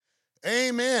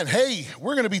Amen. Hey,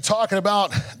 we're going to be talking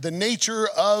about the nature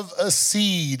of a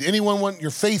seed. Anyone want your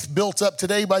faith built up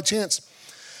today by chance?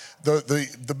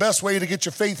 The best way to get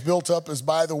your faith built up is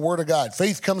by the Word of God.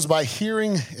 Faith comes by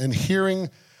hearing and hearing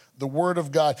the Word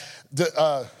of God.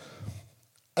 I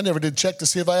never did check to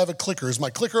see if I have a clicker. Is my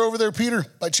clicker over there, Peter,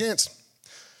 by chance?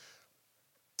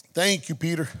 Thank you,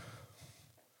 Peter.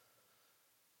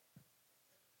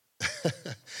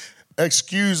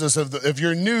 Excuse us. If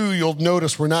you're new, you'll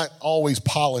notice we're not always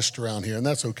polished around here, and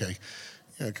that's okay,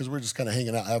 because we're just kind of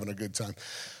hanging out, having a good time.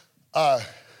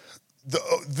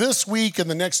 This week and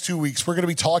the next 2 weeks, we're going to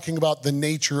be talking about the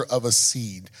nature of a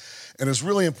seed, and it's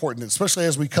really important, especially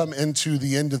as we come into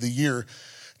the end of the year,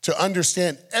 to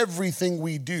understand everything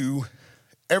we do,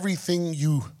 everything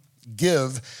you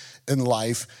give in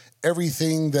life,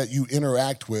 everything that you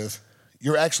interact with,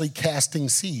 you're actually casting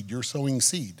seed, you're sowing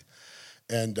seed.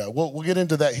 And we'll get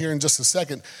into that here in just a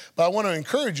second. But I want to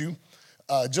encourage you,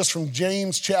 just from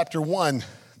James chapter 1,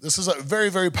 this is very,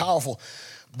 very powerful.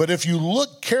 But if you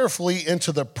look carefully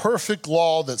into the perfect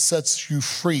law that sets you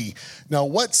free. Now,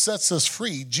 what sets us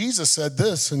free? Jesus said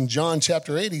this in John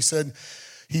chapter 8. He said,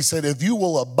 if you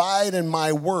will abide in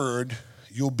my word,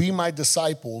 you'll be my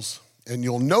disciples, and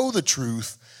you'll know the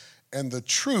truth, and the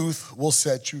truth will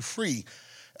set you free.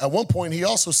 At one point, he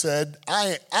also said,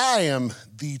 I am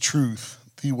the truth,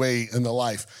 the way, and the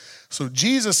life. So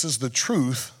Jesus is the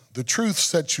truth. The truth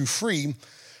sets you free.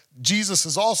 Jesus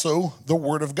is also the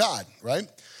Word of God, right?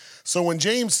 So when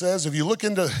James says, if you look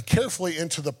carefully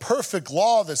into the perfect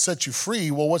law that sets you free,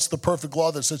 well, what's the perfect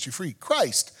law that sets you free?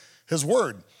 Christ, his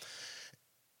Word.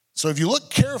 So if you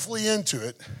look carefully into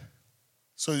it,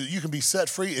 so that you can be set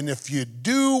free, and if you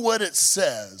do what it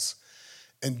says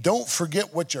and don't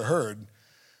forget what you heard,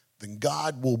 then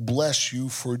God will bless you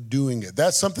for doing it.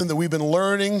 That's something that we've been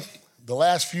learning the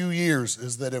last few years,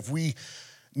 is that if we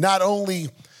not only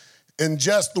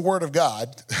ingest the Word of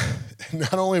God,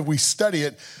 not only if we study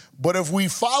it, but if we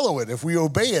follow it, if we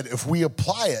obey it, if we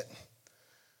apply it,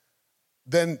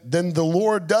 then the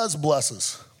Lord does bless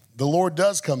us. The Lord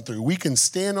does come through. We can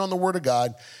stand on the Word of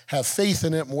God, have faith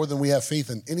in it more than we have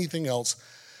faith in anything else,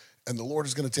 and the Lord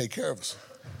is going to take care of us.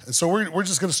 And so we're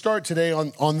just going to start today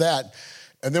on that.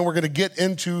 And then we're going to get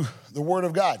into the Word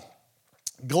of God.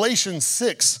 Galatians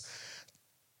 6,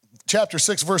 chapter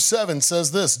 6, verse 7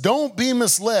 says this, don't be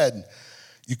misled.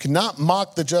 You cannot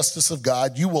mock the justice of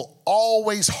God. You will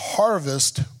always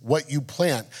harvest what you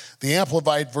plant. The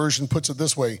Amplified Version puts it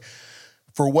this way,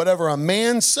 for whatever a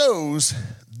man sows,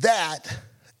 that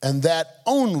and that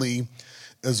only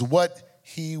is what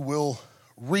he will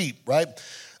reap, right?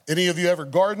 Any of you ever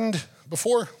gardened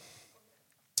before?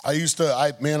 I used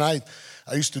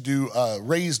to do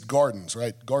raised gardens,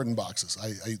 right? Garden boxes.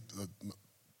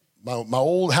 My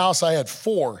old house, I had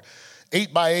 4,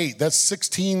 8 by 8. That's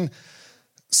 16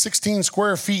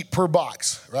 square feet per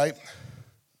box, right?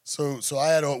 So I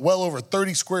had well over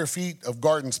 30 square feet of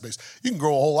garden space. You can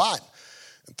grow a whole lot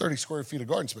in 30 square feet of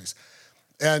garden space.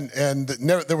 And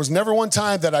there was never one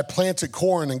time that I planted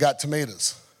corn and got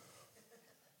tomatoes.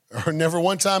 Or never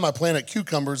one time I planted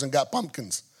cucumbers and got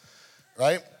pumpkins,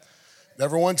 right?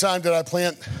 Never one time did I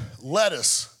plant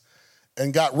lettuce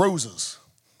and got roses.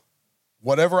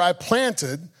 Whatever I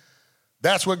planted,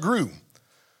 that's what grew.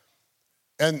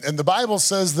 And the Bible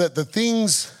says that the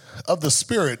things of the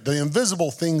Spirit, the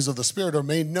invisible things of the Spirit, are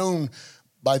made known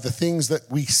by the things that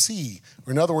we see.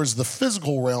 Or in other words, the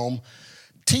physical realm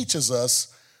teaches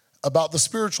us about the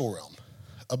spiritual realm,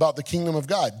 about the kingdom of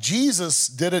God. Jesus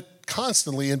did it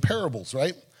constantly in parables,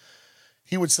 right?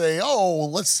 He would say,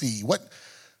 let's see,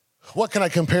 what can I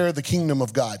compare the kingdom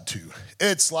of God to?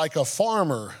 It's like a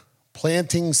farmer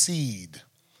planting seed.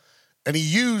 And he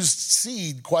used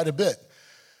seed quite a bit.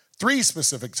 3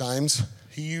 specific times.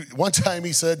 One time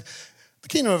he said, the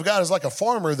kingdom of God is like a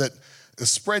farmer that is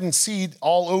spreading seed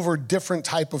all over different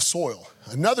type of soil.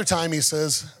 Another time he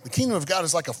says, the kingdom of God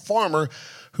is like a farmer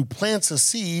who plants a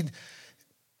seed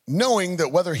knowing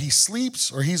that whether he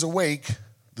sleeps or he's awake,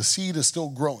 the seed is still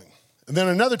growing. And then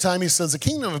another time he says, the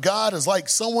kingdom of God is like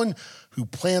someone who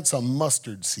plants a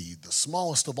mustard seed, the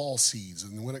smallest of all seeds.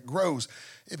 And when it grows,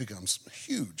 it becomes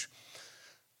huge.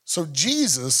 So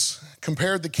Jesus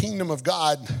compared the kingdom of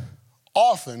God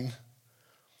often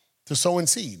to sowing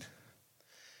seed.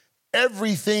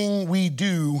 Everything we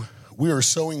do, we are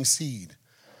sowing seed.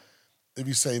 If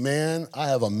you say, man, I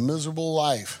have a miserable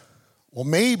life, well,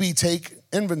 maybe take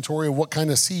inventory of what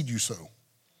kind of seed you sow.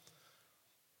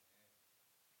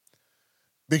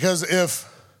 Because if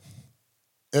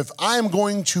I'm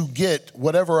going to get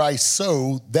whatever I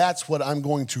sow, that's what I'm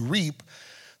going to reap,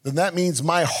 then that means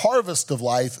my harvest of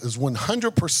life is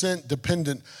 100%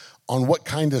 dependent on what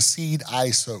kind of seed I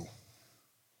sow.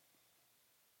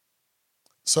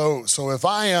 So if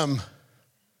I'm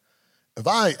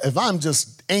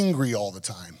just angry all the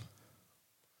time,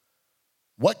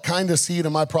 what kind of seed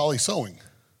am I probably sowing?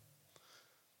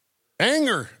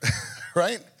 Anger,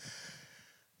 right?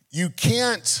 You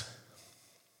can't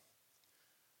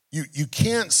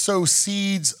sow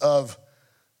seeds of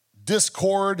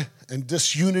discord and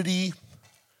disunity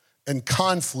and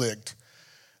conflict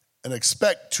and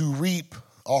expect to reap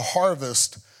a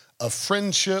harvest of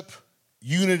friendship,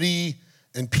 unity,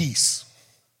 and peace.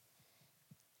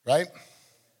 Right?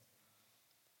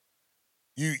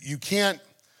 You can't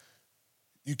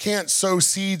sow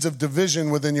seeds of division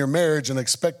within your marriage and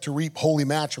expect to reap holy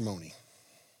matrimony.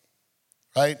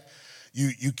 Right?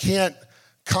 You can't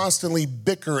constantly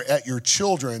bicker at your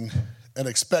children and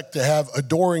expect to have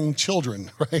adoring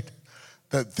children, right?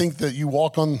 That think that you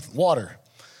walk on water.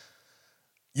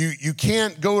 You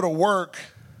can't go to work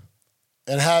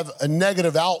and have a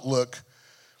negative outlook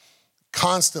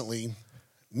constantly,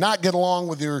 not get along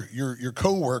with your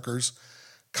coworkers,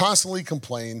 constantly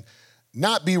complain,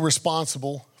 not be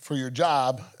responsible for your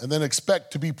job, and then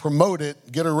expect to be promoted,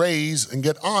 get a raise, and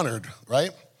get honored,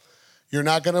 right? You're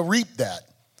not going to reap that.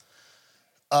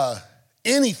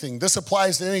 Anything, this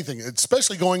applies to anything,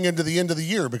 especially going into the end of the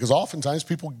year, because oftentimes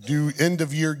people do end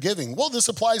of year giving. Well, this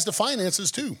applies to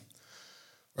finances too,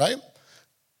 right?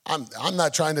 I'm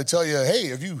not trying to tell you,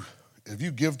 hey, if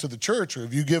you give to the church or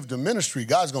if you give to ministry,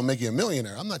 God's going to make you a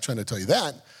millionaire. I'm not trying to tell you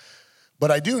that.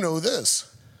 But I do know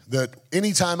this, that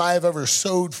anytime I have ever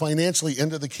sowed financially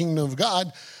into the kingdom of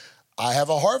God, I have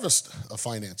a harvest of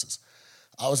finances.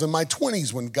 I was in my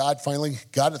 20s when God finally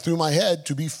got it through my head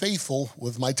to be faithful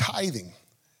with my tithing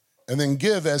and then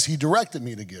give as he directed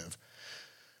me to give.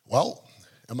 Well,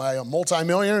 am I a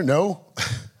multimillionaire? No.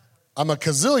 I'm a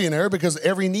gazillionaire because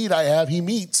every need I have, he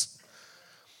meets.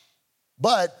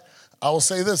 But I will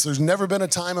say this, there's never been a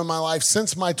time in my life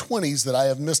since my 20s that I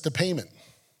have missed a payment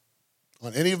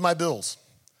on any of my bills.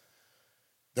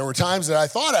 There were times that I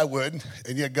thought I would,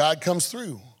 and yet God comes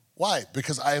through. Why?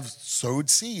 Because I have sowed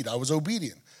seed. I was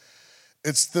obedient.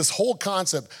 It's this whole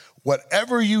concept.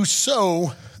 Whatever you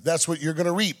sow, that's what you're going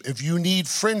to reap. If you need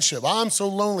friendship, I'm so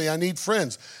lonely, I need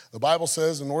friends. The Bible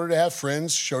says in order to have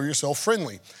friends, show yourself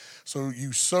friendly. So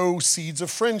you sow seeds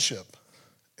of friendship,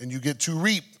 and you get to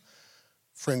reap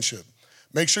friendship.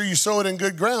 Make sure you sow it in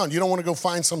good ground. You don't want to go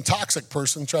find some toxic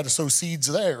person and try to sow seeds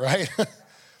there, right?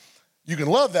 You can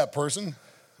love that person,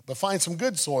 but find some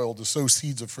good soil to sow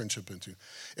seeds of friendship into.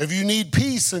 If you need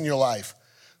peace in your life,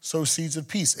 sow seeds of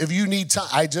peace. If you need time,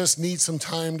 I just need some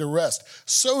time to rest.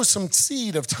 Sow some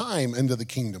seed of time into the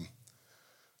kingdom.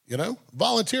 You know,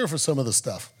 volunteer for some of the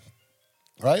stuff,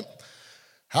 right?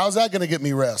 How's that going to get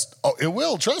me rest? Oh, it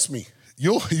will, trust me.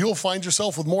 You'll find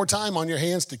yourself with more time on your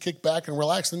hands to kick back and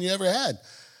relax than you ever had.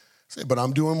 Say, but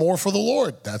I'm doing more for the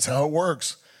Lord. That's how it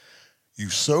works. You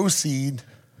sow seed,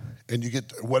 and you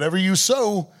get whatever you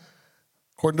sow,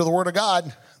 according to the word of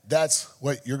God, that's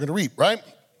what you're going to reap, right?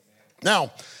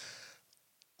 Now,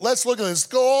 let's look at this.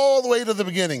 Go all the way to the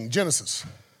beginning, Genesis.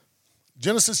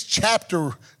 Genesis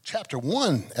chapter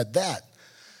 1 at that.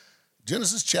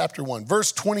 Genesis chapter 1,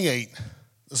 verse 28.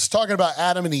 This is talking about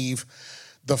Adam and Eve.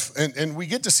 And we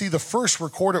get to see the first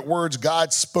recorded words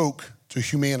God spoke to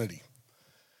humanity.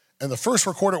 And the first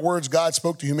recorded words God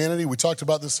spoke to humanity, we talked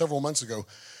about this several months ago.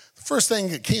 The first thing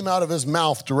that came out of his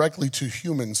mouth directly to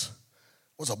humans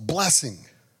was a blessing.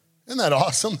 Isn't that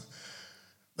awesome?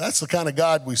 That's the kind of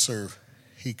God we serve.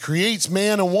 He creates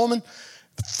man and woman.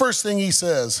 The first thing he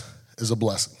says is a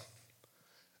blessing.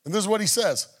 And this is what he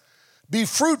says. Be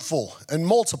fruitful and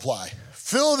multiply.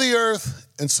 Fill the earth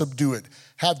and subdue it.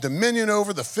 Have dominion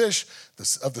over the fish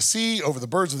of the sea, over the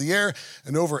birds of the air,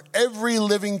 and over every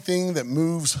living thing that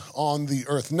moves on the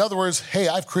earth. In other words, hey,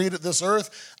 I've created this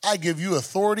earth. I give you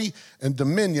authority and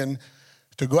dominion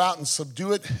to go out and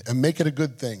subdue it and make it a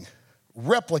good thing.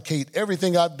 Replicate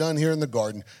everything I've done here in the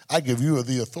garden. I give you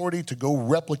the authority to go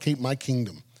replicate my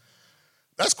kingdom.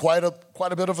 That's quite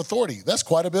a bit of authority. That's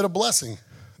quite a bit of blessing.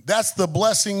 That's the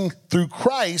blessing through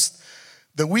Christ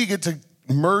that we get to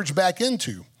merge back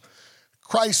into.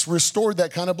 Christ restored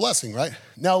that kind of blessing, right?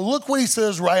 Now look what he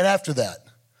says right after that.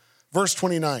 Verse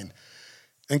 29.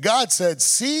 And God said,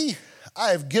 see, I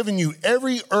have given you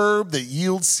every herb that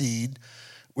yields seed,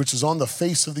 which is on the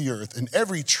face of the earth, and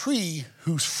every tree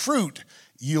whose fruit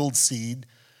yields seed.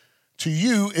 To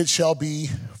you it shall be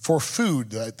for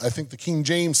food. I think the King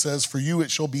James says, for you it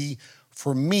shall be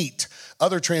for meat.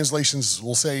 Other translations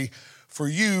will say, for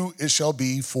you it shall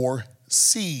be for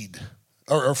seed,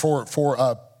 or for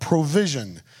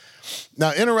provision.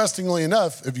 Now, interestingly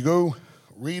enough, if you go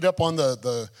read up on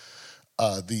the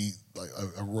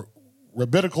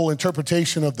rabbinical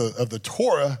interpretation of the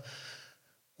Torah,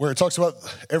 where it talks about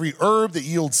every herb that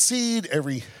yields seed,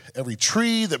 every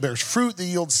tree that bears fruit that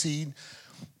yields seed,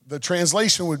 the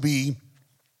translation would be,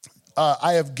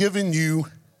 I have given you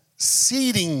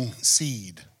seeding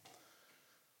seed.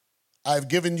 I have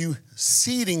given you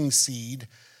seeding seed,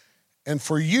 and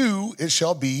for you it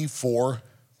shall be for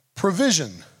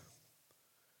provision.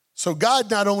 So God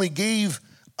not only gave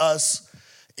us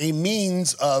a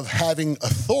means of having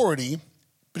authority,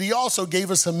 but he also gave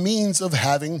us a means of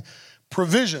having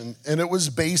provision. And it was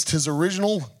based, his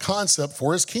original concept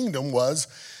for his kingdom was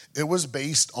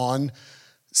based on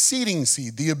seeding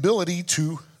seed, the ability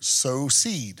to sow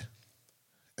seed.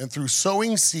 And through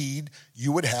sowing seed,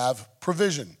 you would have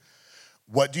provision.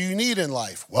 What do you need in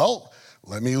life? Well,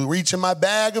 let me reach in my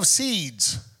bag of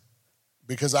seeds,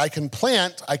 because I can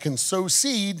plant, I can sow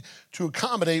seed to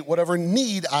accommodate whatever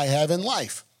need I have in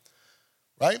life,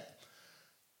 right?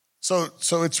 So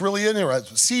it's really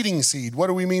interesting. Seeding seed, what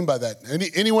do we mean by that?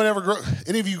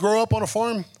 Any of you grow up on a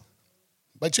farm?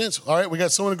 By chance? All right, we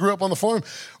got someone who grew up on the farm.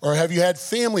 Or have you had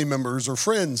family members or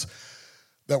friends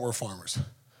that were farmers?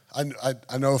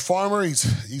 I know a farmer,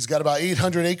 he's got about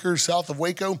 800 acres south of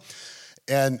Waco,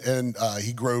 and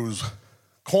he grows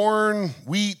corn,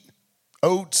 wheat,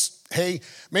 oats, hay,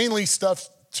 mainly stuff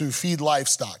to feed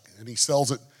livestock, and he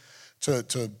sells it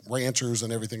to ranchers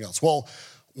and everything else. Well,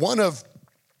 one of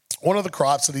the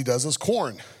crops that he does is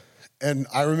corn. And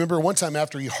I remember one time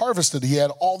after he harvested, he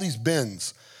had all these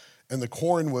bins, and the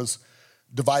corn was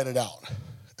divided out.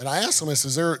 And I asked him, I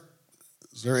said,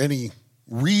 is there any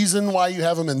reason why you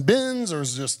have them in bins, or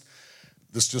is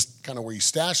this just kind of where you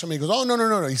stash them? He goes, oh,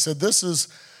 no. He said, this is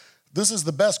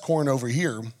the best corn over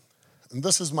here, and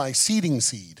this is my seeding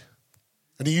seed.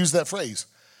 And he used that phrase.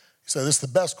 He said, this is the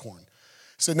best corn.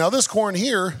 He said, now this corn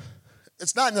here,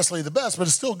 it's not necessarily the best, but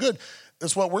it's still good.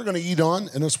 It's what we're going to eat on,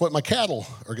 and it's what my cattle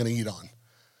are going to eat on.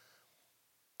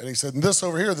 And he said, and this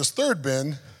over here, this third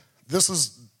bin, this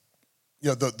is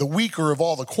the weaker of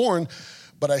all the corn,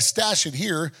 but I stash it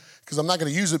here because I'm not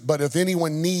going to use it. But if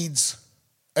anyone needs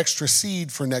extra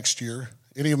seed for next year,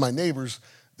 any of my neighbors,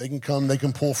 they can come, they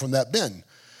can pull from that bin, and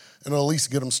it'll at least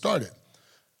get them started.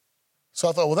 So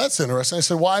I thought, well, that's interesting. I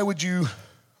said, why would you,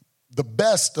 the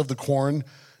best of the corn,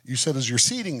 you said is your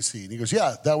seeding seed? He goes,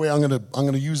 yeah, that way I'm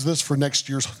gonna use this for next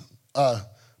year's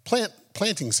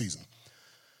planting season.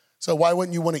 So why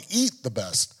wouldn't you want to eat the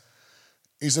best?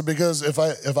 He said, because if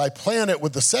I plant it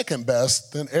with the second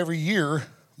best, then every year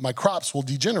my crops will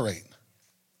degenerate.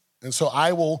 And so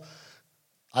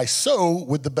I sow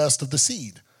with the best of the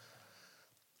seed.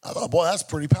 I thought, boy, that's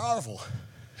pretty powerful.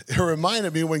 It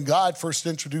reminded me when God first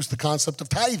introduced the concept of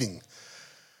tithing.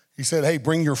 He said, hey,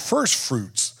 bring your first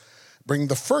fruits. Bring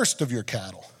the first of your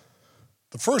cattle,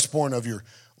 the firstborn of your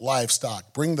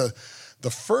livestock. Bring the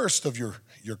first of your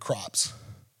crops.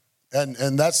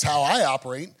 And that's how I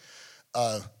operate.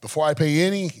 Before I pay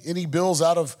any bills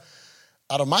out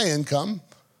of my income,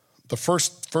 the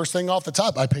first thing off the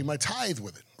top, I pay my tithe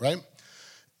with it, right?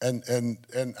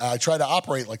 And I try to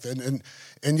operate like that.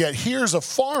 And yet here's a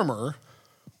farmer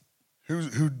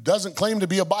who doesn't claim to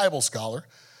be a Bible scholar,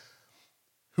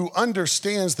 who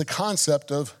understands the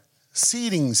concept of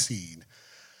seeding seed.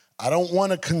 I don't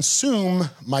want to consume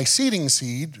my seeding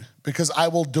seed because I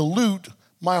will dilute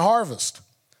my harvest.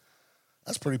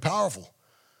 That's pretty powerful.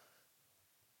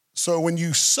 So when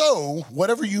you sow,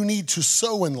 whatever you need to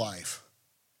sow in life,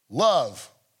 love,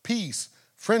 peace,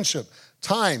 friendship,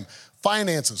 time,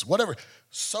 finances, whatever,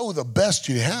 sow the best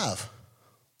you have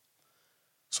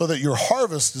so that your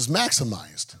harvest is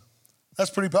maximized. That's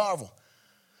pretty powerful.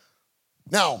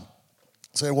 Now,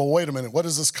 say, well, wait a minute, what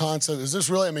is this concept? Is this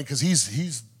really, because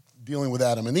he's dealing with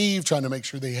Adam and Eve, trying to make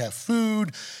sure they have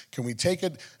food. Can we take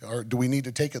it, or do we need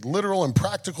to take it literal and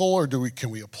practical, or can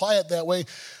we apply it that way?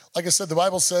 Like I said, the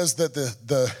Bible says that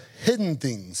the hidden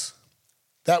things,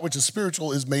 that which is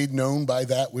spiritual, is made known by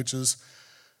that which is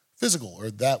physical,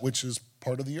 or that which is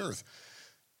part of the earth.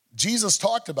 Jesus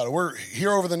talked about it. We're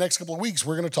here over the next couple of weeks,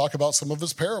 we're going to talk about some of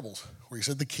his parables, where he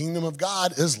said the kingdom of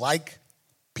God is like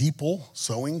people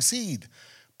sowing seed,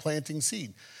 planting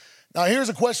seed. Now, here's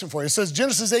a question for you. It says,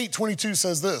 Genesis 8:22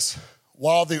 says this: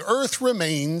 while the earth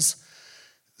remains,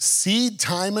 seed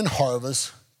time and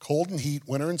harvest, cold and heat,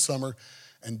 winter and summer,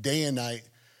 and day and night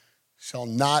shall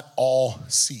not all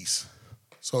cease.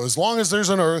 So as long as there's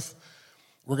an earth,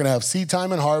 we're going to have seed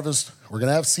time and harvest. We're going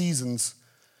to have seasons,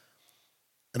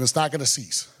 and it's not going to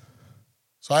cease.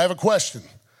 So I have a question.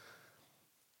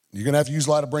 You're going to have to use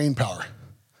a lot of brain power.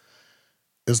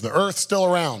 Is the earth still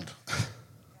around?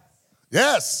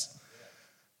 Yes.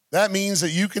 That means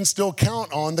that you can still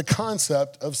count on the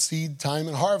concept of seed time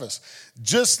and harvest.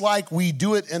 Just like we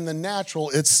do it in the natural,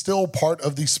 it's still part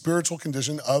of the spiritual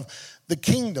condition of the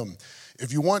kingdom.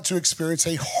 If you want to experience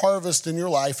a harvest in your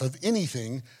life of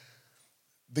anything,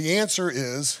 the answer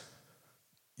is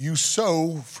you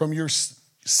sow from your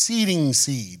seeding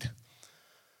seed,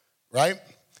 right?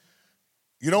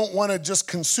 You don't want to just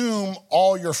consume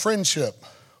all your friendship.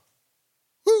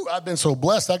 Woo, I've been so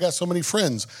blessed. I got so many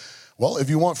friends. Well,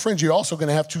 if you want friends, you're also going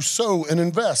to have to sow and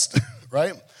invest,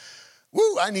 right?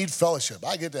 Woo, I need fellowship.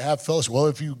 I get to have fellowship. Well,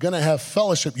 if you're going to have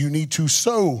fellowship, you need to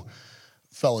sow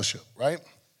fellowship, right?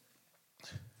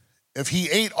 If he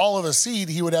ate all of a seed,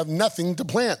 he would have nothing to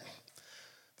plant.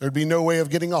 There'd be no way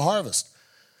of getting a harvest.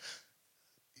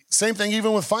 Same thing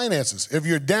even with finances. If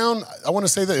you're down, I want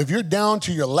to say that if you're down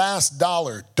to your last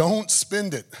dollar, don't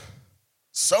spend it.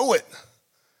 Sow it.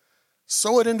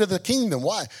 Sow it into the kingdom.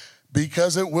 Why?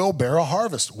 Because it will bear a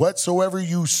harvest. Whatsoever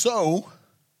you sow,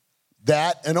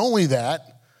 that and only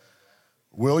that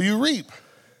will you reap.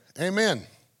 Amen.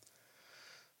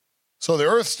 So the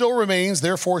earth still remains,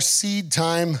 therefore seed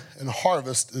time and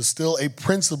harvest is still a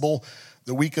principle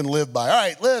that we can live by. All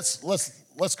right,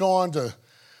 let's go on to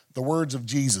the words of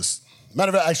Jesus. Matter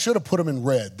of fact, I should have put them in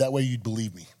red. That way you'd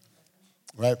believe me,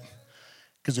 right?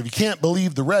 Because if you can't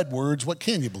believe the red words, what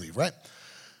can you believe, right?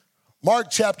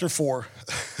 Mark chapter 4,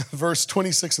 verse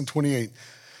 26 and 28.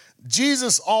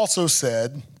 Jesus also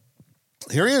said,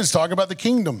 here he is talking about the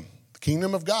kingdom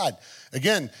of God.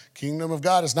 Again, kingdom of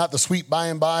God is not the sweet by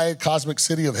and by cosmic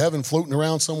city of heaven floating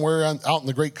around somewhere out in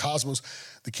the great cosmos.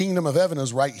 The kingdom of heaven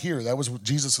is right here. That was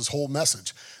Jesus' whole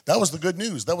message. That was the good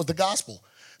news. That was the gospel.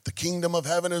 The kingdom of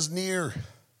heaven is near.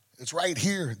 It's right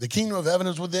here. The kingdom of heaven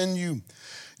is within you.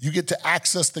 You get to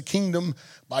access the kingdom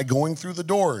by going through the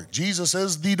door. Jesus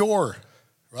is the door,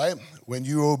 right? When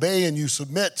you obey and you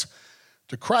submit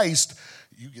to Christ,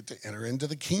 you get to enter into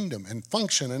the kingdom and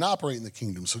function and operate in the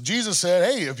kingdom. So Jesus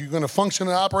said, hey, if you're going to function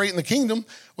and operate in the kingdom,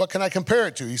 what can I compare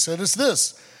it to? He said, it's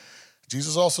this.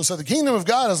 Jesus also said, the kingdom of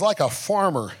God is like a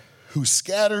farmer who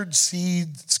scatters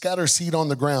seed on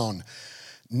the ground.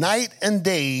 Night and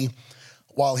day,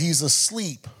 while he's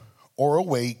asleep or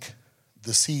awake,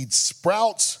 the seed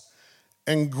sprouts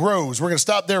and grows. We're going to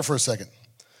stop there for a second.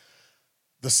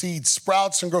 The seed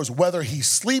sprouts and grows. Whether he's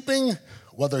sleeping,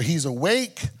 whether he's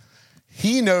awake,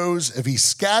 he knows if he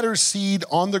scatters seed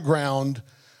on the ground,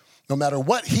 no matter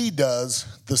what he does,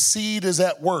 the seed is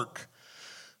at work.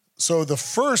 So the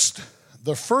first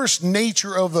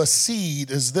nature of a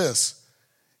seed is this.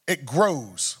 It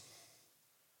grows.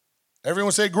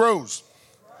 Everyone say grows.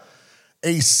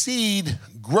 A seed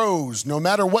grows. No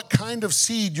matter what kind of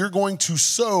seed you're going to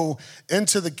sow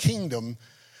into the kingdom,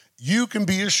 you can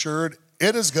be assured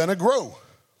it is going to grow,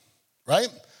 right?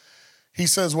 He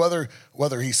says whether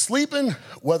he's sleeping,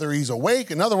 whether he's awake,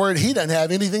 in other words, he doesn't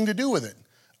have anything to do with it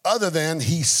other than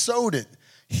he sowed it,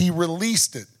 he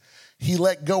released it, he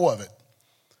let go of it.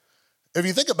 If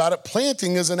you think about it,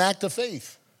 planting is an act of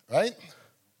faith, right?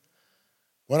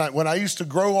 When I used to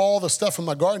grow all the stuff in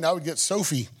my garden, I would get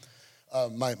Sophie,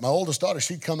 my oldest daughter,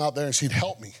 she'd come out there and she'd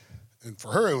help me. And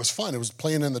for her, it was fun. It was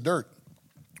playing in the dirt,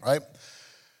 right?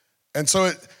 And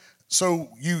so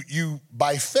you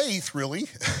by faith, really,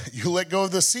 you let go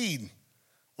of the seed.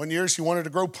 One year she wanted to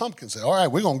grow pumpkins. Said, all right,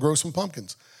 we're going to grow some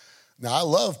pumpkins. Now, I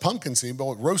love pumpkin seed, but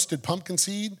with roasted pumpkin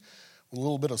seed with a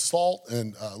little bit of salt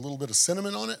and a little bit of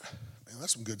cinnamon on it, man,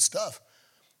 that's some good stuff.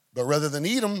 But rather than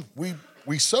eat them,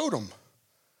 we sowed them.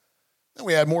 Then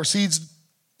we had more seeds,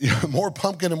 more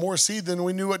pumpkin and more seed than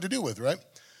we knew what to do with, right?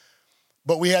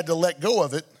 But we had to let go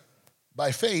of it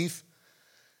by faith.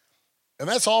 And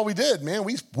that's all we did, man.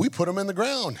 We put them in the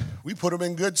ground. We put them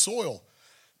in good soil.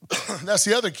 That's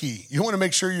the other key. You want to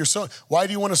make sure you're sowing. Why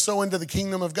do you want to sow into the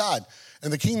kingdom of God?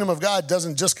 And the kingdom of God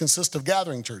doesn't just consist of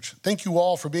Gathering Church. Thank you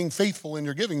all for being faithful in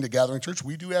your giving to Gathering Church.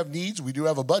 We do have needs. We do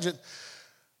have a budget.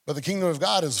 But the kingdom of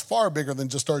God is far bigger than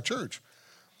just our church.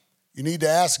 You need to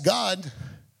ask God,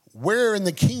 where in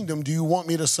the kingdom do you want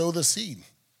me to sow the seed?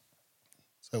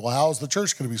 Say, well, how is the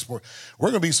church going to be supported?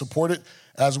 We're going to be supported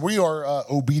as we are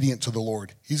obedient to the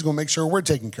Lord. He's going to make sure we're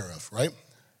taken care of, right?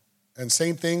 And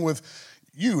same thing with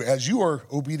you. As you are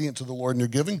obedient to the Lord in your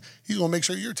giving, he's going to make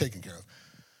sure you're taken care of.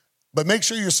 But make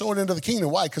sure you're sowing into the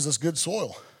kingdom. Why? Because it's good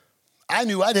soil. I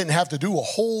knew I didn't have to do a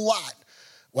whole lot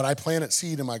when I planted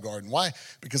seed in my garden. Why?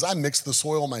 Because I mixed the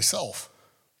soil myself.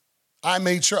 I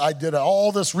made sure I did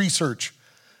all this research.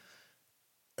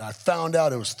 And I found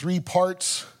out it was 3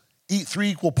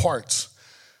 equal parts.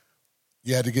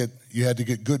 You had to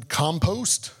get good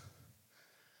compost.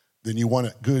 Then you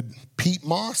want good peat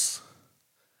moss.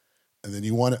 And then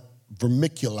you want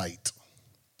vermiculite.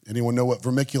 Anyone know what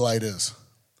vermiculite is?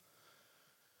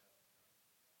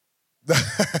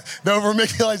 No,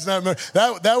 vermiculite's not.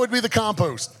 That would be the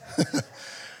compost.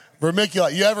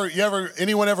 Vermiculite.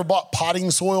 Anyone ever bought potting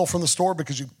soil from the store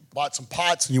because you bought some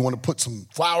pots and you want to put some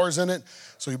flowers in it?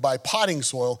 So you buy potting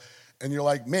soil and you're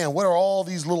like, man, what are all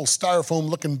these little styrofoam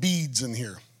looking beads in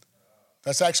here?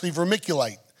 That's actually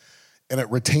vermiculite, and it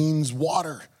retains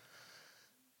water.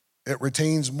 It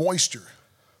retains moisture.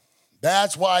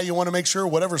 That's why you want to make sure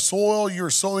whatever soil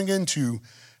you're sowing into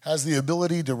has the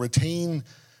ability to retain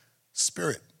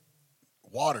spirit,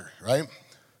 water, right?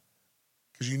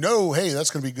 Because you know, hey,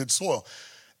 that's going to be good soil.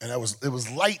 And it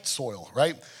was light soil,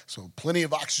 right? So plenty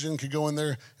of oxygen could go in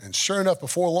there. And sure enough,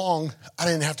 before long, I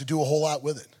didn't have to do a whole lot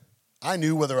with it. I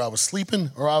knew whether I was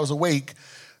sleeping or I was awake,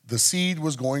 the seed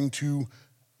was going to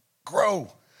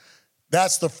grow.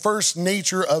 That's the first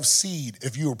nature of seed.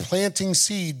 If you are planting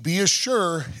seed, be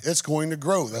assured it's going to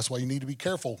grow. That's why you need to be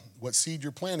careful what seed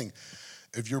you're planting.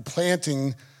 If you're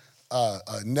planting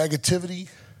negativity,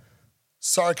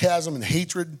 sarcasm, and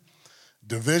hatred,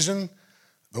 division,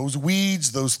 those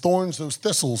weeds, those thorns, those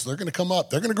thistles, they're going to come up.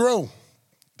 They're going to grow.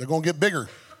 They're going to get bigger,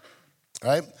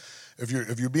 right?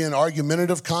 If you're being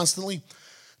argumentative constantly,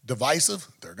 divisive,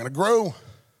 they're going to grow.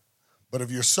 But if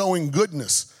you're sowing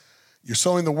goodness, you're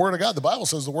sowing the word of God. The Bible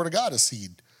says the word of God is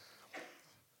seed.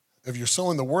 If you're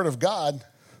sowing the word of God,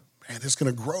 man, it's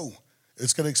going to grow.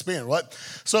 It's going to expand. What?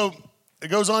 So it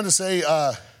goes on to say,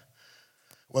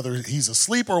 whether he's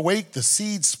asleep or awake, the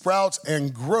seed sprouts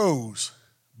and grows,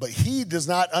 but he does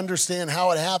not understand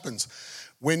how it happens.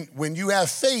 When you have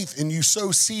faith and you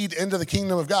sow seed into the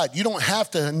kingdom of God, you don't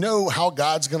have to know how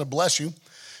God's going to bless you.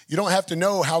 You don't have to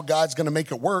know how God's going to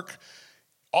make it work.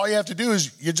 All you have to do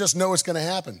is you just know it's going to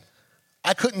happen.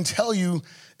 I couldn't tell you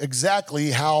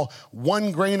exactly how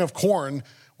 1 grain of corn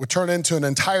would turn into an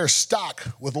entire stock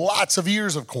with lots of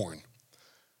ears of corn.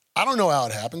 I don't know how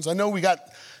it happens. I know you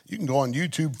can go on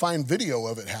YouTube, find video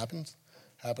of it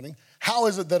happening. How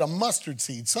is it that a mustard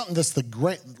seed, something that's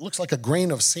looks like a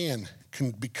grain of sand,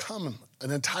 can become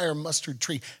an entire mustard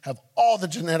tree, have all the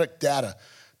genetic data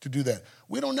to do that?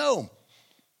 We don't know.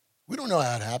 We don't know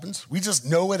how it happens. We just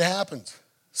know it happens.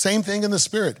 Same thing in the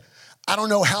spirit. I don't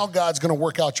know how God's going to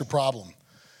work out your problem.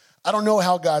 I don't know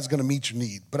how God's going to meet your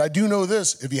need. But I do know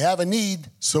this. If you have a need,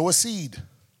 sow a seed.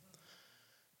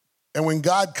 And when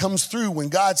God comes through, when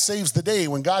God saves the day,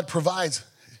 when God provides,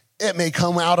 it may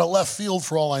come out of left field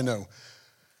for all I know.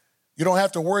 You don't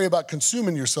have to worry about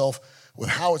consuming yourself with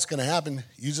how it's going to happen.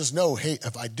 You just know, hey,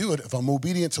 if I do it, if I'm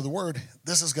obedient to the word,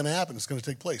 this is going to happen. It's going to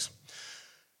take place.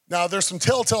 Now, there's some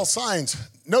telltale signs.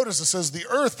 Notice it says the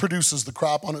earth produces the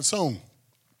crop on its own.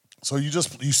 So you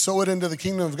sow it into the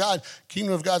kingdom of God.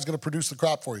 Kingdom of God's going to produce the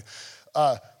crop for you.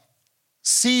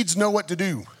 Seeds know what to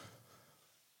do.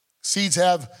 Seeds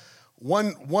have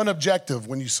one objective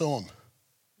when you sow them: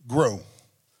 grow.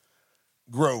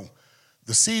 Grow.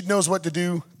 The seed knows what to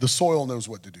do. The soil knows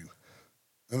what to do.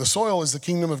 And the soil is the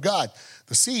kingdom of God.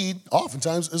 The seed,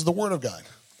 oftentimes, is the word of God.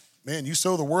 Man, you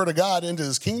sow the word of God into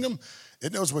his kingdom,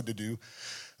 it knows what to do.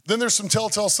 Then there's some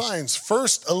telltale signs.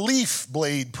 First, a leaf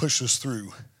blade pushes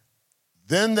through.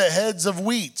 Then the heads of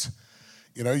wheat.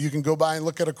 You can go by and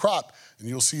look at a crop, and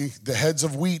you'll see the heads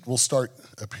of wheat will start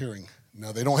appearing.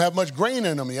 Now, they don't have much grain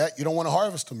in them yet. You don't want to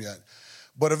harvest them yet.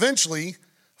 But eventually,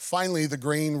 finally, the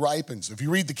grain ripens. If you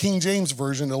read the King James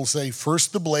Version, it'll say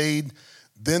first the blade,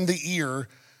 then the ear,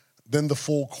 then the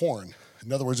full corn.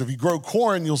 In other words, if you grow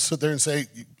corn, you'll sit there and say,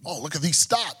 oh, look at these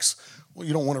stalks. Well,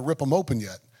 you don't want to rip them open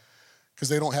yet because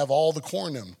they don't have all the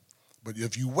corn in them. But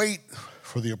if you wait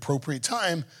for the appropriate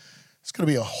time, it's going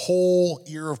to be a whole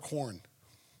ear of corn.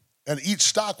 And each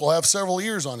stalk will have several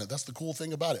ears on it. That's the cool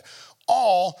thing about it.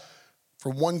 All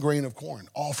from 1 grain of corn,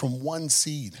 all from one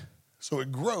seed. So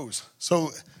it grows. So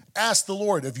ask the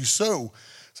Lord, if you sow,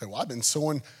 say, well,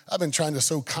 I've been trying to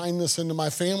sow kindness into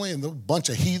my family, and a bunch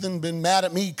of heathen been mad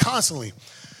at me constantly.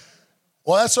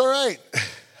 Well, that's all right.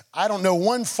 I don't know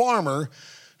one farmer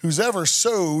who's ever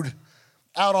sowed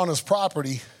out on his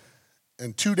property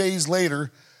and 2 days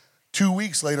later, 2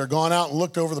 weeks later, gone out and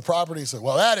looked over the property and said,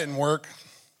 well, that didn't work.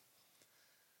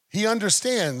 He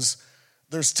understands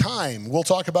there's time. We'll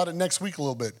talk about it next week a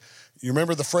little bit. You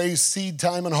remember the phrase seed,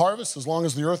 time, and harvest, as long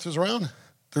as the earth is around?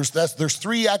 There's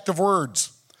 3 active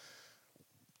words.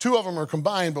 2 of them are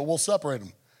combined, but we'll separate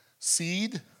them.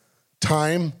 Seed,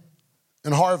 time,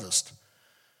 and harvest.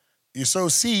 You sow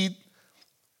seed,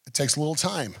 it takes a little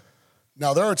time.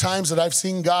 Now, there are times that I've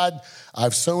seen God,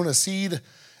 I've sown a seed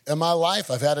in my life.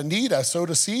 I've had a need, I sowed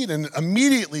a seed, and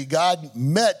immediately God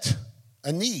met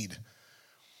a need.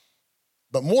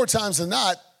 But more times than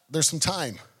not, there's some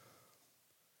time.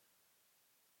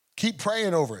 Keep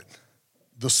praying over it.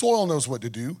 The soil knows what to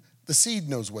do. The seed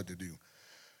knows what to do.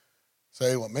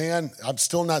 Say, well, man, I'm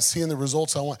still not seeing the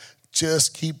results I want.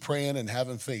 Just keep praying and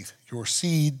having faith. Your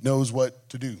seed knows what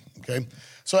to do, okay?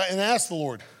 So, and ask the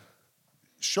Lord,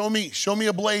 show me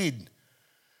a blade.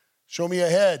 Show me a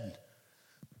head.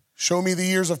 Show me the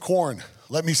ears of corn.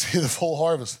 Let me see the full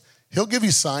harvest. He'll give you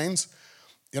signs.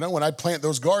 You know, when I plant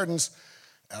those gardens,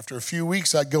 after a few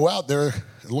weeks, I'd go out there.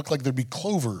 It looked like there'd be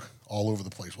clover all over the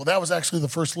place. Well, that was actually the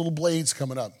first little blades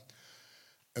coming up.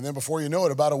 And then before you know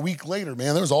it, about a week later,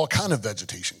 man, there was all kind of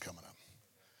vegetation coming up.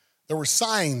 There were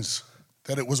signs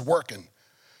that it was working.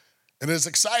 And it was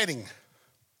exciting,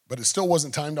 but it still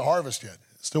wasn't time to harvest yet.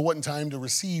 It still wasn't time to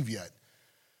receive yet.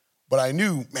 But I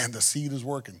knew, man, the seed is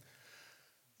working.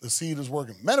 The seed is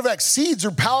working. Matter of fact, seeds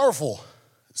are powerful.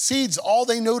 Seeds, all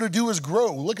they know to do is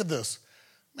grow. Look at this.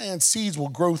 Man, seeds will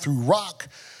grow through rock.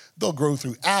 They'll grow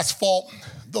through asphalt.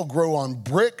 They'll grow on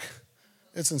brick.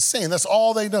 It's insane. That's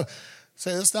all they know.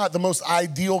 Say, it's not the most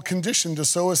ideal condition to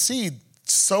sow a seed.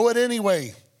 Sow it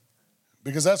anyway,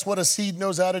 because that's what a seed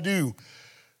knows how to do.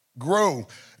 Grow.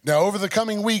 Now, over the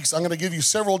coming weeks, I'm going to give you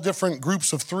several different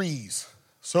groups of threes.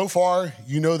 So far,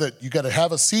 you know that you got to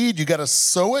have a seed, you got to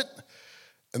sow it,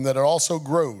 and that it also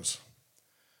grows,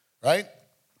 right?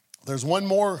 There's one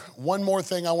more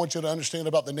thing I want you to understand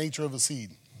about the nature of a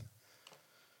seed.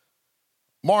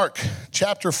 Mark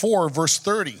chapter 4, verse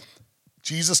 30.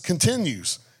 Jesus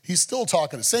continues. He's still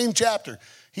talking, the same chapter.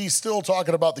 He's still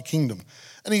talking about the kingdom,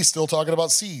 and he's still talking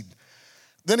about seed.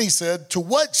 Then he said, to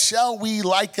what shall we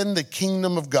liken the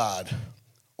kingdom of God?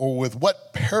 Or with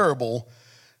what parable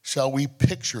shall we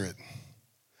picture it?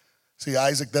 See,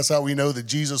 Isaac, that's how we know that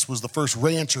Jesus was the first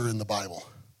rancher in the Bible,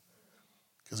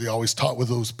 because he always taught with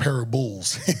those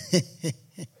parables.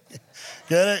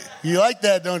 Get it? You like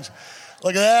that, don't you?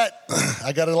 Look at that.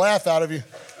 I got a laugh out of you.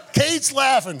 Kate's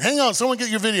laughing. Hang on, someone get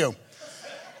your video.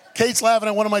 Kate's laughing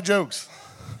at one of my jokes.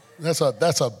 That's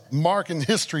a mark in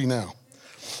history now.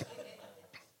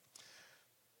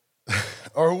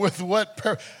 Or with what,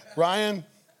 Ryan,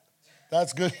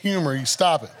 that's good humor. You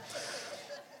stop it.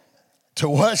 To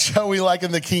what shall we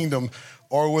liken the kingdom?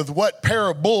 Or with what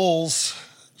parables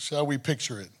shall we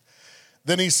picture it?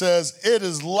 Then he says, it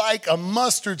is like a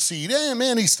mustard seed. Hey,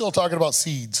 man, he's still talking about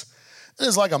seeds. It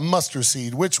is like a mustard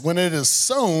seed, which when it is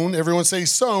sown, everyone say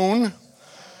sown,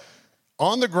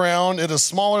 on the ground, it is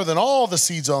smaller than all the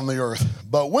seeds on the earth.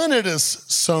 But when it is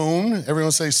sown,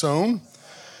 everyone say sown,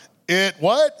 it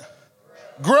what?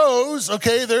 Grows.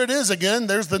 Okay, there it is again.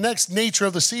 There's the next nature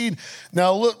of the seed.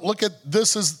 Now look at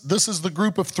this is the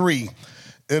group of three.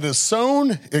 It is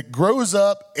sown, it grows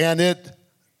up, and it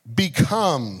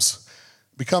becomes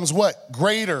what?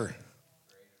 Greater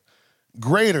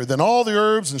than all the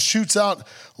herbs, and shoots out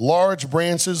large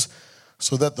branches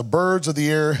so that the birds of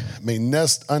the air may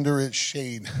nest under its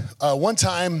shade. One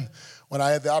time when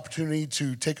I had the opportunity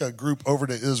to take a group over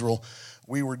to Israel,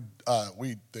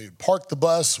 they parked the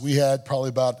bus. We had probably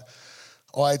about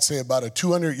a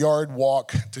 200-yard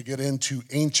walk to get into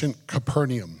ancient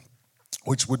Capernaum,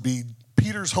 which would be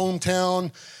Peter's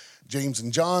hometown. James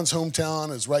and John's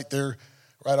hometown is right there,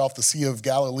 right off the Sea of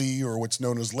Galilee, or what's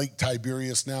known as Lake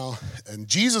Tiberias now. And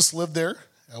Jesus lived there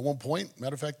at one point.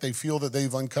 Matter of fact, they feel that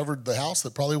they've uncovered the house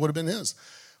that probably would have been his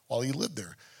while he lived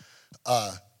there.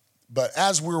 But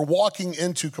as we were walking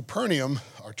into Capernaum,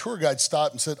 our tour guide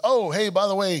stopped and said, oh, hey, by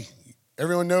the way,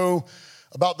 everyone know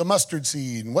about the mustard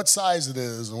seed and what size it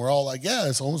is? And we're all like, yeah,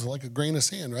 it's almost like a grain of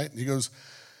sand, right? And he goes,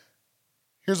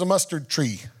 here's a mustard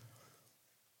tree.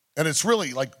 And it's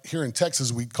really like here in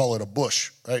Texas, we call it a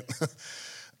bush, right?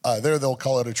 There they'll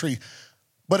call it a tree.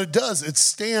 But it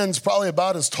stands probably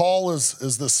about as tall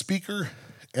as the speaker,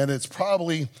 and it's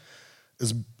probably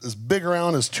as big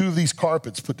around as two of these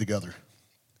carpets put together.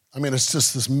 I mean, it's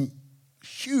just this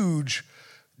huge,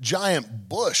 giant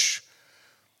bush.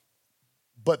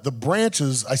 But the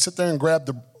branches, I sit there and grab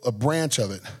a branch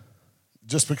of it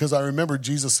just because I remember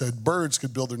Jesus said birds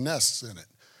could build their nests in it.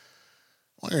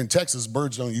 Well, here in Texas,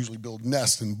 birds don't usually build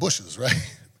nests in bushes, right?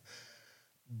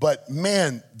 But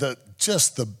man, the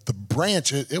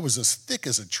branch, it was as thick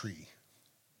as a tree,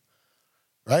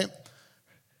 right?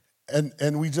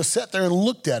 And we just sat there and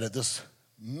looked at it, this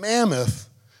mammoth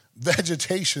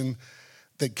vegetation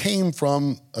that came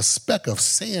from a speck of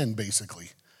sand,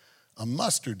 basically, a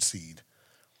mustard seed.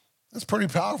 That's pretty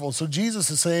powerful. So Jesus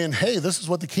is saying, hey, this is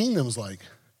what the kingdom's like.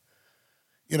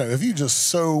 You know, if you just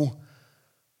sow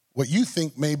what you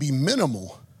think may be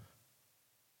minimal,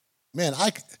 man,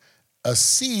 a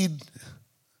seed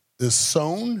is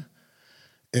sown,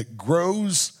 it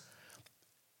grows,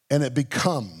 and it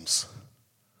becomes.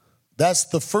 That's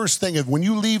the first thing. When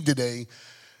you leave today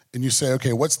and you say,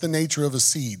 okay, what's the nature of a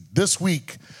seed? This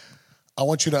week, I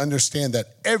want you to understand that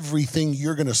everything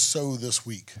you're going to sow this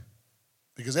week,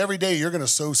 because every day you're going to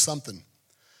sow something.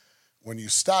 When you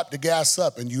stop to gas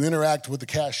up and you interact with the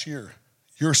cashier,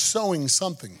 you're sowing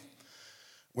something.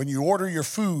 When you order your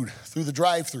food through the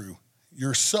drive-thru,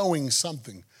 you're sowing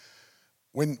something.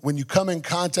 When you come in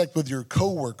contact with your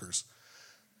coworkers,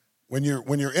 when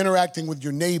you're interacting with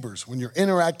your neighbors, when you're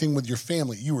interacting with your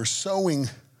family, you are sowing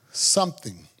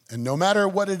something. And no matter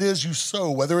what it is you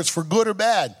sow, whether it's for good or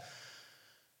bad,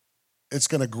 it's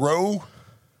going to grow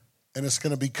and it's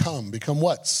going to become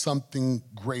what? Something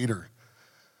greater.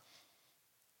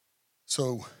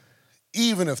 So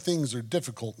even if things are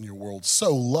difficult in your world,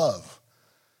 sow love.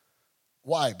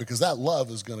 Why? Because that love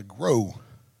is going to grow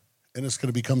and it's going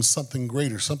to become something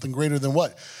greater. Something greater than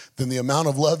what? Than the amount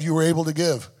of love you were able to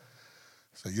give.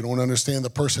 So you don't understand the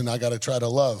person I got to try to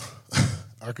love.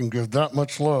 I can give that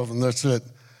much love and that's it.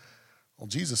 Well,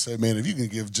 Jesus said, man, if you can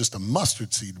give just a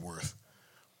mustard seed worth,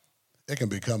 it can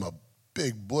become a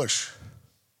big bush,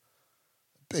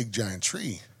 a big giant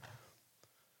tree.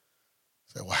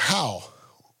 Say, well, how?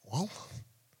 Well,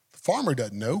 the farmer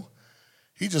doesn't know.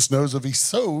 He just knows if he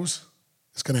sows,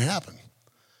 it's going to happen.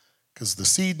 Because the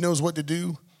seed knows what to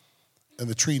do, and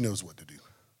the tree knows what to do.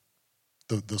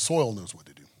 The soil knows what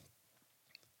to do.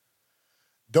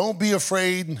 Don't be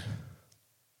afraid.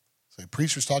 Say,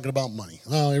 preacher's talking about money.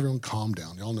 Oh, everyone calm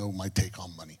down. Y'all know my take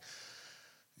on money.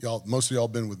 Most of y'all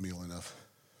been with me long enough.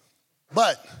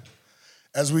 But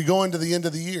as we go into the end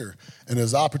of the year, and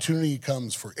as opportunity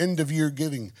comes for end-of-year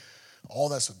giving, all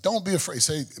that stuff, don't be afraid.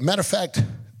 Say, matter of fact,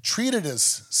 treat it as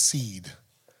seed.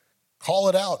 Call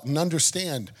it out and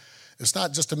understand. It's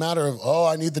not just a matter of, oh,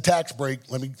 I need the tax break.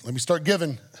 Let me start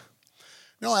giving.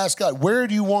 No, ask God, where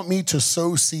do you want me to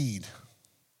sow seed?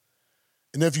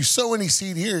 And if you sow any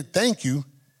seed here, thank you,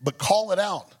 but call it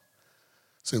out.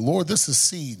 Say, Lord, this is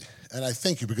seed, and I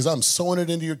thank you because I'm sowing it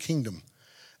into your kingdom.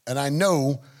 And I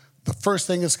know the first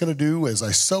thing it's going to do is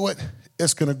I sow it,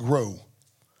 it's going to grow.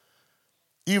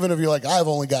 Even if you're like, I've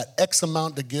only got X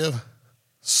amount to give,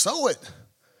 sow it.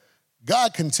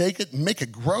 God can take it and make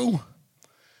it grow.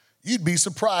 You'd be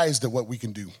surprised at what we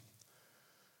can do. I'll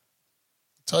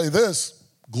tell you this,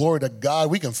 glory to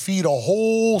God, we can feed a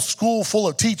whole school full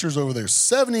of teachers over there.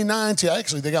 79,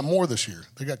 actually they got more this year.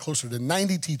 They got closer to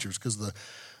 90 teachers because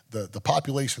the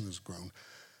population has grown.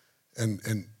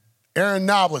 And Aaron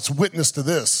Noblet's witness to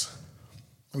this.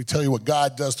 Let me tell you what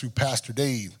God does through Pastor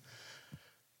Dave.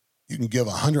 You can give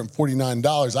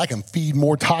 $149. I can feed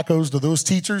more tacos to those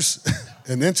teachers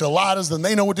and enchiladas than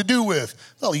they know what to do with.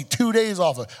 They'll eat 2 days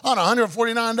off of on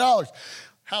 $149.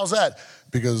 How's that?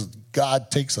 Because God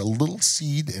takes a little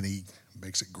seed and he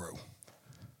makes it grow.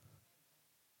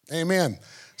 Amen.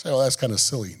 Say, well, that's kind of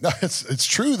silly. No, it's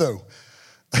true though.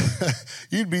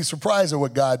 You'd be surprised at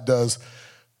what God does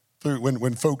through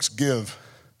when folks give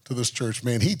to this church.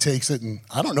 Man, he takes it, and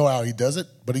I don't know how he does it,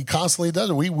 but he constantly does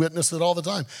it. We witness it all the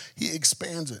time. He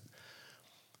expands it.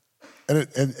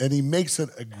 And he makes it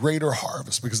a greater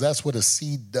harvest because that's what a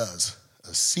seed does.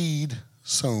 A seed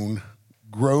sown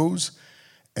grows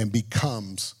and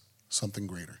becomes something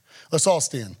greater. Let's all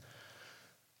stand.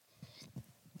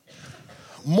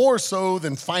 More so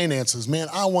than finances, man,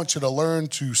 I want you to learn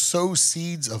to sow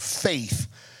seeds of faith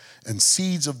and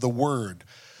seeds of the word.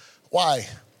 Why?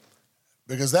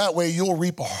 Because that way you'll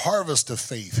reap a harvest of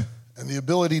faith and the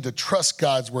ability to trust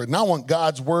God's word. And I want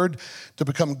God's word to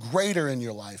become greater in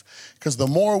your life. Because the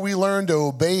more we learn to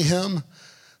obey him,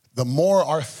 the more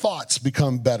our thoughts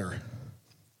become better.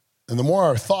 And the more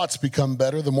our thoughts become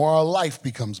better, the more our life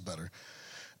becomes better.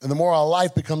 And the more our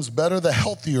life becomes better, the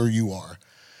healthier you are.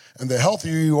 And the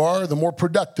healthier you are, the more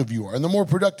productive you are. And the more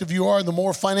productive you are, the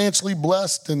more financially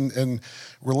blessed and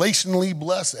relationally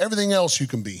blessed, everything else you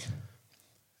can be.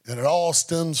 And it all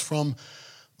stems from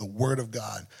the Word of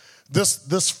God.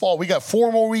 This fall, we got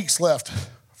 4 more weeks left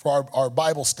for our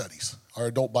Bible studies, our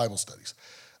adult Bible studies,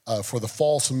 for the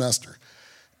fall semester.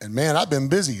 And man, I've been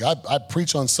busy. I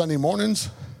preach on Sunday mornings,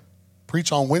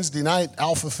 preach on Wednesday night,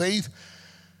 Alpha Faith,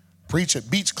 preach at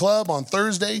Beach Club on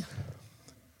Thursday,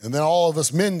 and then all of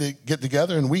us men get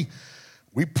together and we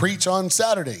preach on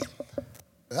Saturday.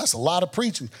 That's a lot of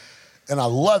preaching. And I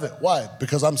love it. Why?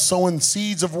 Because I'm sowing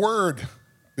seeds of word.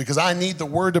 Because I need the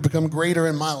word to become greater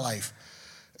in my life.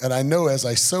 And I know as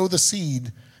I sow the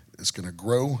seed, it's going to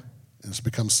grow and it's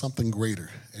become something greater.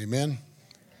 Amen?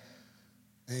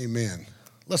 Amen.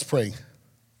 Let's pray.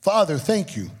 Father,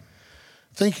 thank you.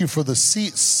 Thank you for the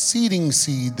seeding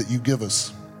seed that you give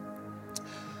us.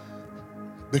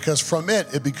 Because from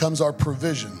it becomes our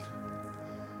provision.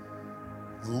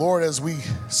 And Lord, as we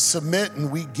submit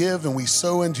and we give and we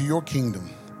sow into your kingdom,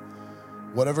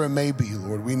 whatever it may be,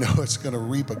 Lord, we know it's going to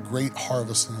reap a great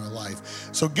harvest in our life.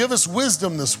 So give us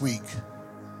wisdom this week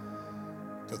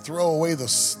to throw away the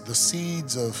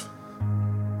seeds of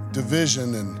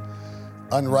division and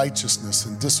unrighteousness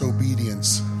and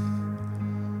disobedience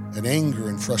and anger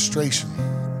and frustration.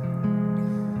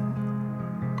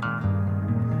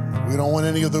 We don't want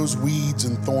any of those weeds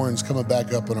and thorns coming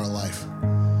back up in our life.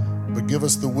 But give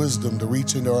us the wisdom to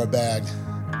reach into our bag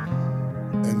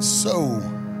and sow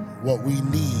what we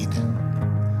need.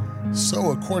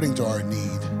 Sow according to our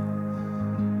need.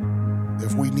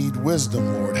 If we need wisdom,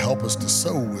 Lord, help us to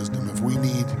sow wisdom. If we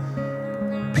need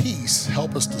peace,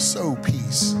 help us to sow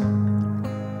peace.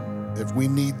 If we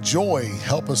need joy,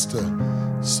 help us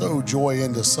to sow joy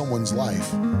into someone's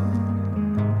life.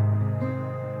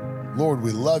 Lord,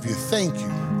 we love you. Thank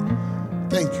you.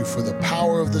 Thank you for the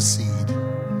power of the seed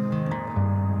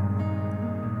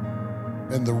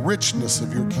and the richness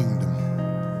of your kingdom.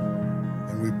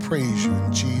 And we praise you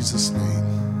in Jesus' name.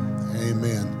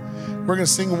 Amen. We're going to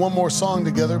sing one more song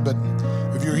together, but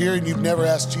if you're here and you've never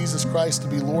asked Jesus Christ to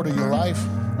be Lord of your life,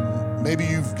 maybe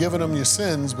you've given him your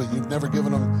sins, but you've never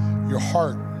given him your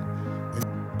heart.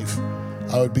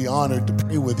 I would be honored to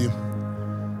pray with you.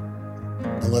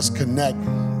 And let's connect.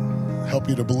 Help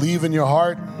you to believe in your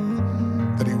heart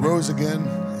that he rose again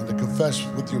and to confess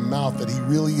with your mouth that he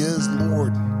really is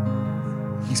Lord.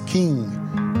 He's King.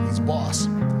 He's boss.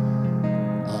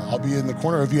 I'll be in the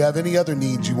corner. If you have any other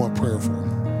needs you want prayer for,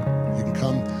 you can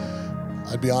come.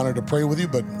 I'd be honored to pray with you,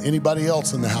 but anybody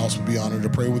else in the house would be honored to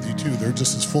pray with you too. They're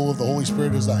just as full of the Holy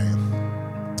Spirit as I am.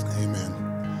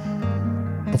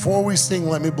 Amen. Before we sing,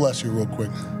 let me bless you real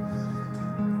quick.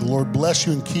 The Lord bless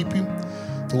you and keep you.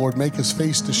 The Lord make his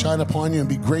face to shine upon you and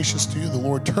be gracious to you. The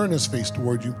Lord turn his face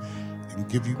toward you and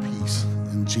give you peace.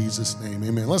 In Jesus' name,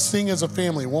 amen. Let's sing as a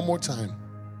family one more time.